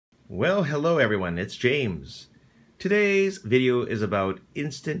Well, hello everyone, it's James. Today's video is about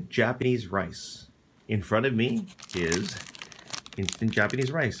instant Japanese rice. In front of me is instant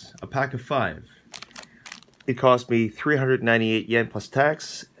Japanese rice, a pack of 5. It cost me 398 yen plus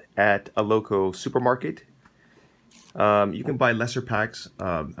tax at a local supermarket. You can buy lesser packs,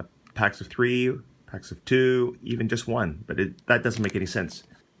 packs of 3, packs of 2, even just 1, but that doesn't make any sense.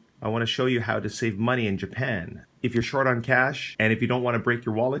 I want to show you how to save money in Japan. If you're short on cash and if you don't want to break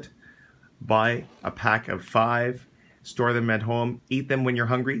your wallet, buy a pack of 5, store them at home, eat them when you're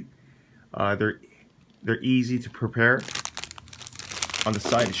hungry. They're easy to prepare. On the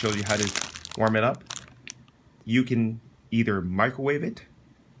side it shows you how to warm it up. You can either microwave it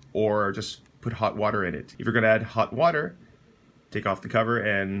or just put hot water in it. If you're going to add hot water, take off the cover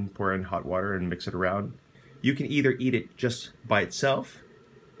and pour in hot water and mix it around. You can either eat it just by itself.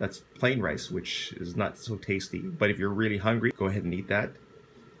 That's plain rice, which is not so tasty. But if you're really hungry, go ahead and eat that.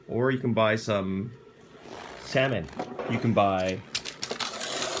 Or you can buy some salmon. You can buy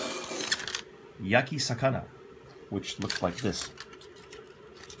yakisakana, which looks like this.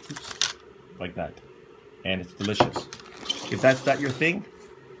 Oops, like that. And it's delicious. If that's not your thing,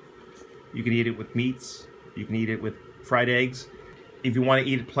 you can eat it with meats. You can eat it with fried eggs. If you want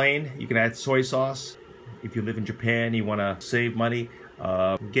to eat it plain, you can add soy sauce. If you live in Japan, you want to save money,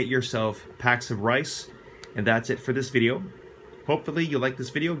 get yourself packs of rice. And that's it for this video. Hopefully you like this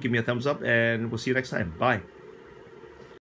video. Give me a thumbs up and we'll see you next time. Bye.